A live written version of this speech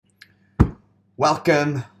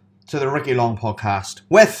Welcome to the Ricky Long podcast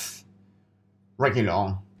with Ricky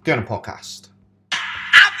Long doing a podcast.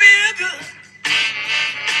 I feel good.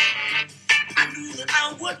 I knew that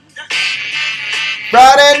I wouldn't.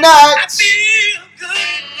 Friday I nights! feel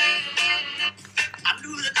good. I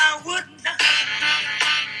knew that I wouldn't.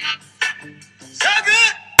 So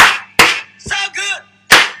good. So good.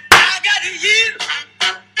 I got you.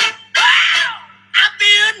 Wow. I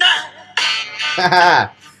feel nice.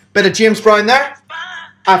 Bit of James Brown there. Fine.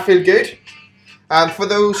 I feel good. For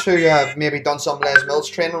those who have maybe done some Les Mills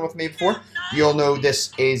training with me before, you'll know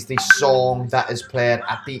this is the song that is played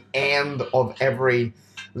at the end of every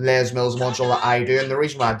Les Mills module that I do. And the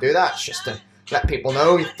reason why I do that is just to let people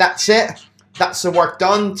know that's it. That's the work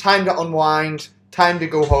done. Time to unwind. Time to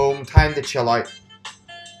go home. Time to chill out.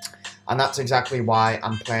 And that's exactly why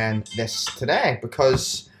I'm playing this today.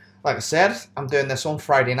 Because, like I said, I'm doing this on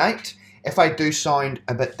Friday night. If I do sound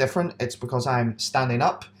a bit different, it's because I'm standing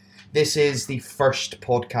up. This is the first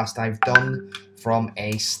podcast I've done from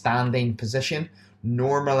a standing position.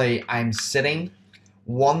 Normally, I'm sitting.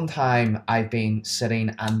 One time, I've been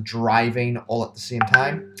sitting and driving all at the same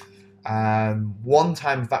time. One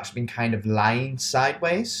time, I've actually been kind of lying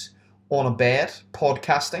sideways on a bed,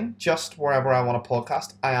 podcasting, just wherever I want to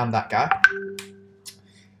podcast. I am that guy.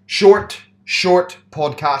 Short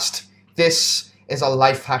podcast. This is a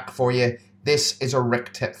life hack for you. This is a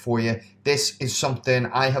Rick tip for you. This is something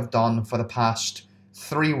I have done for the past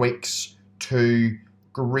 3 weeks to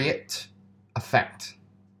great effect.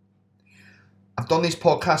 I've done these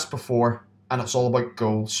podcasts before, and it's all about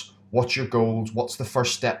goals. What's your goals? What's the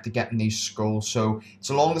first step to getting these goals? So it's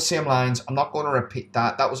along the same lines. I'm not going to repeat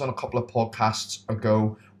that. That was on a couple of podcasts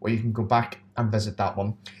ago where you can go back and visit that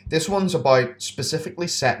one. This one's about specifically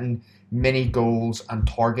setting mini goals and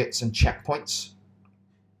targets and checkpoints.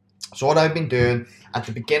 So what I've been doing at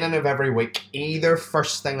the beginning of every week, either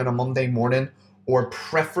first thing on a Monday morning or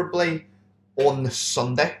preferably on the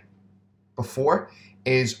Sunday before,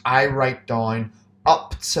 is I write down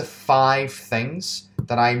up to 5 things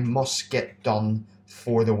that I must get done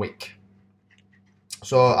for the week.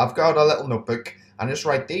 So I've got a little notebook and just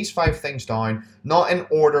write these 5 things down, not in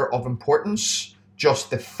order of importance, just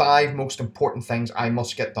the 5 most important things I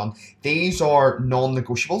must get done. These are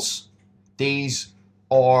non-negotiables. These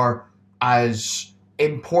are as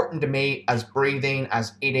important to me as breathing,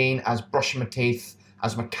 as eating, as brushing my teeth,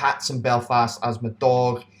 as my cats in Belfast, as my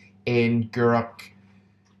dog in Gourock.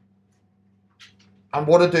 And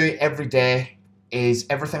what I do every day is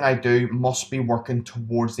everything I do must be working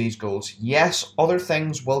towards these goals. Yes, other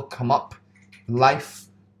things will come up. Life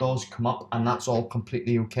does come up, and that's all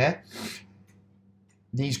completely okay.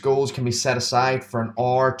 These goals can be set aside for an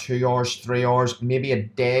hour, 2 hours, 3 hours, maybe a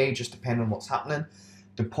day, just depending on what's happening.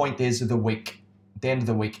 The point is, at the end of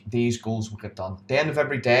the week, these goals will get done. At the end of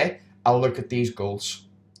every day, I'll look at these goals.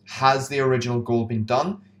 Has the original goal been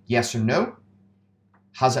done? Yes or no?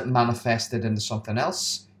 Has it manifested into something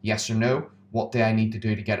else? Yes or no? What do I need to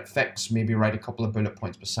do to get it fixed? Maybe write a couple of bullet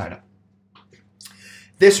points beside it.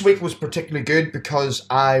 This week was particularly good because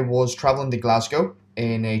I was travelling to Glasgow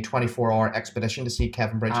in a 24-hour expedition to see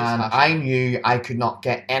Kevin Bridges. And I knew I could not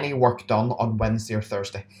get any work done on Wednesday or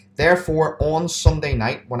Thursday. Therefore, on Sunday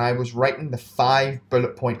night, when I was writing the 5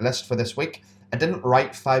 bullet point list for this week, I didn't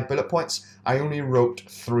write 5 bullet points. I only wrote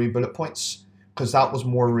 3 bullet points because that was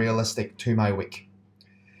more realistic to my week.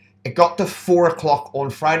 It got to 4 o'clock on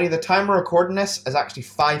Friday. The time we're recording this is actually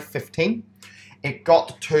 5:15. It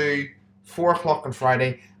got to 4 o'clock on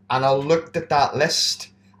Friday, and I looked at that list,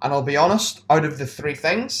 and I'll be honest, out of the 3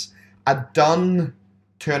 things, I'd done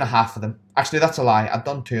 2.5 of them. Actually, that's a lie. I'd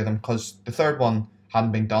done 2 of them because the third one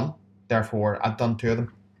hadn't been done. Therefore, I'd done 2 of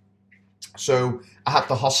them. So I had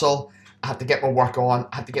to hustle. I had to get my work on.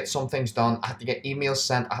 I had to get some things done. I had to get emails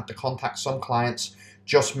sent. I had to contact some clients.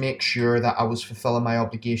 Just make sure that I was fulfilling my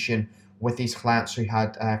obligation with these clients who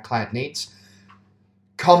had client needs.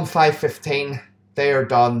 Come 5:15, they are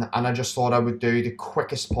done, and I just thought I would do the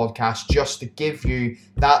quickest podcast just to give you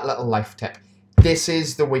that little life tip. This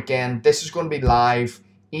is the weekend. This is going to be live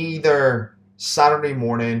either Saturday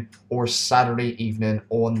morning or Saturday evening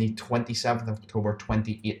on the 27th of October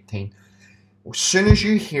 2018. As soon as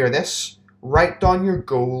you hear this, write down your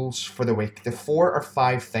goals for the week. The 4 or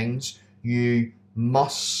 5 things you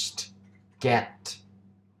must get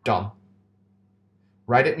done.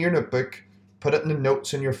 Write it in your notebook, put it in the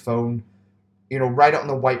notes in your phone, write it on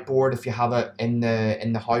the whiteboard if you have it in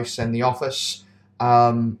the house, in the office.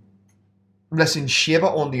 Listen, shave it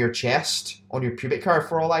onto your chest, on your pubic hair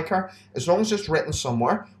for all I care. As long as it's written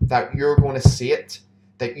somewhere that you're going to see it,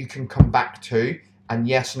 that you can come back to, and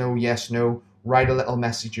yes, no, write a little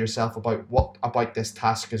message to yourself about what about this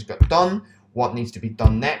task has got done, what needs to be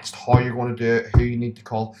done next, how you're going to do it, who you need to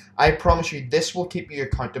call. I promise you this will keep you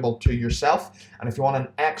accountable to yourself. And if you want an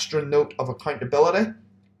extra note of accountability,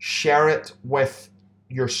 share it with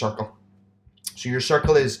your circle. So your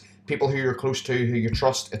circle is people who you're close to, who you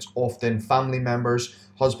trust. It's often family members,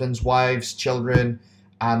 husbands, wives, children,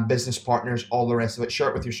 business partners, all the rest of it. Share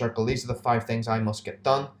it with your circle. These are the 5 things I must get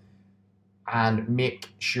done. And make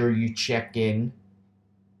sure you check in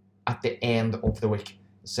at the end of the week.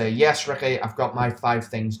 Say, yes, Ricky, I've got my 5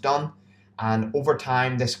 things done. And over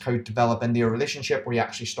time, this could develop into a relationship where you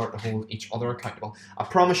actually start to hold each other accountable. I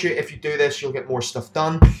promise you, if you do this, you'll get more stuff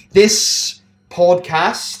done. This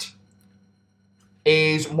podcast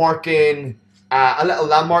is marking a little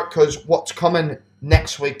landmark, because what's coming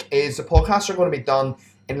next week is the podcasts are going to be done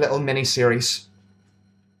in little mini-series.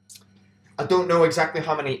 I don't know exactly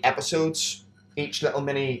how many episodes each little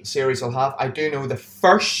mini-series will have. I do know the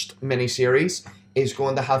first mini-series is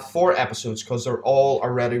going to have 4 episodes, because they're all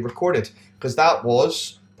already recorded, because that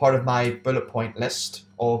was part of my bullet point list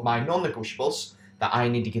of my non-negotiables that I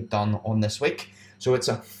need to get done on this week. So it's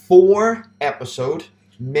a 4-episode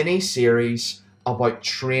mini-series about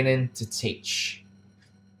training to teach.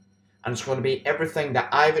 And it's going to be everything that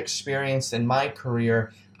I've experienced in my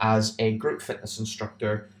career as a group fitness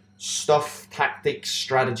instructor, stuff, tactics,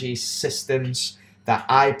 strategies, systems that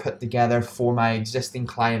I put together for my existing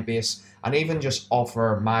client base, and even just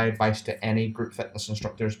offer my advice to any group fitness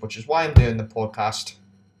instructors, which is why I'm doing the podcast.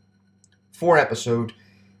 4-episode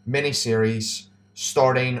mini-series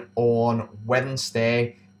starting on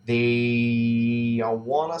Wednesday, I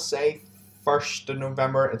want to say 1st of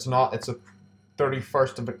November. It's not, it's the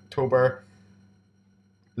 31st of October.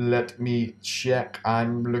 Let me check.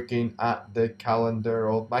 I'm looking at the calendar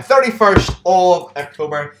of my 31st of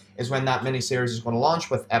October is when that mini-series is going to launch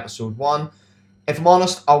with episode 1. If I'm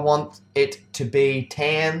honest, I want it to be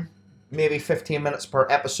 10, maybe 15 minutes per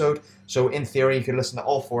episode. So in theory, you could listen to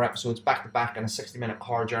all 4 episodes back to back in a 60-minute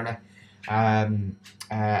car journey at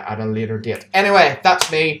a later date. Anyway,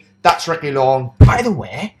 that's me. That's Ricky Long. By the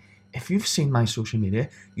way, if you've seen my social media,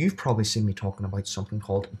 you've probably seen me talking about something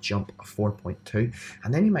called Jump 4.2.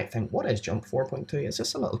 And then you might think, what is Jump 4.2? Is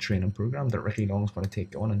this a little training program that Ricky Long is going to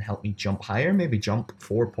take on and help me jump higher, maybe jump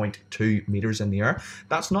 4.2 meters in the air?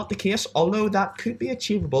 That's not the case, although that could be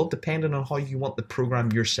achievable depending on how you want to program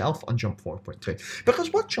yourself on Jump 4.2.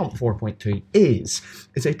 Because what Jump 4.2 is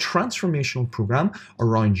a transformational program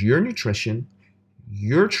around your nutrition,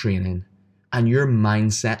 your training, and your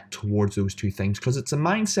mindset towards those 2 things, because it's a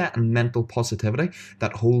mindset and mental positivity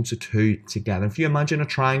that holds the 2 together. If you imagine a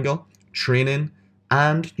triangle, training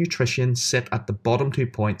and nutrition sit at the bottom 2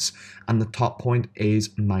 points, and the top point is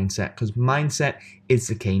mindset, because mindset is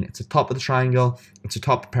the key. It's the top of the triangle, it's the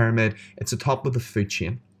top of the pyramid, it's the top of the food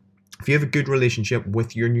chain. If you have a good relationship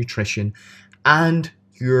with your nutrition and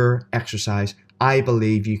your exercise, I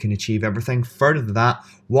believe you can achieve everything. Further to that,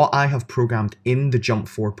 what I have programmed in the Jump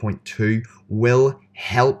 4.2 will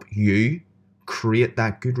help you create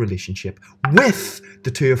that good relationship with the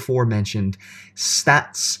 2 aforementioned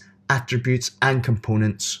stats, attributes, and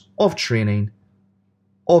components of training,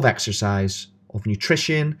 of exercise, of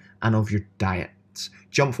nutrition, and of your diet.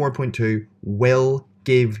 Jump 4.2 will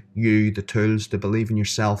give you the tools to believe in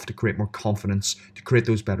yourself, to create more confidence, to create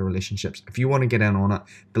those better relationships. If you want to get in on it,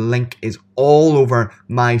 the link is all over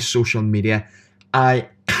my social media. I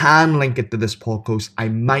can link it to this podcast. I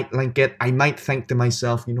might link it. I might think to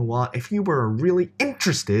myself, you know what? If you were really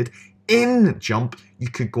interested in Jump, you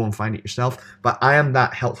could go and find it yourself. But I am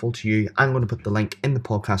that helpful to you. I'm going to put the link in the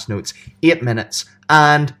podcast notes. 8 minutes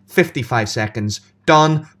and 55 seconds.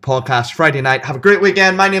 Done. Podcast Friday night. Have a great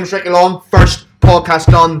weekend. My name is Ricky Long. First podcast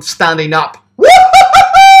done, standing up.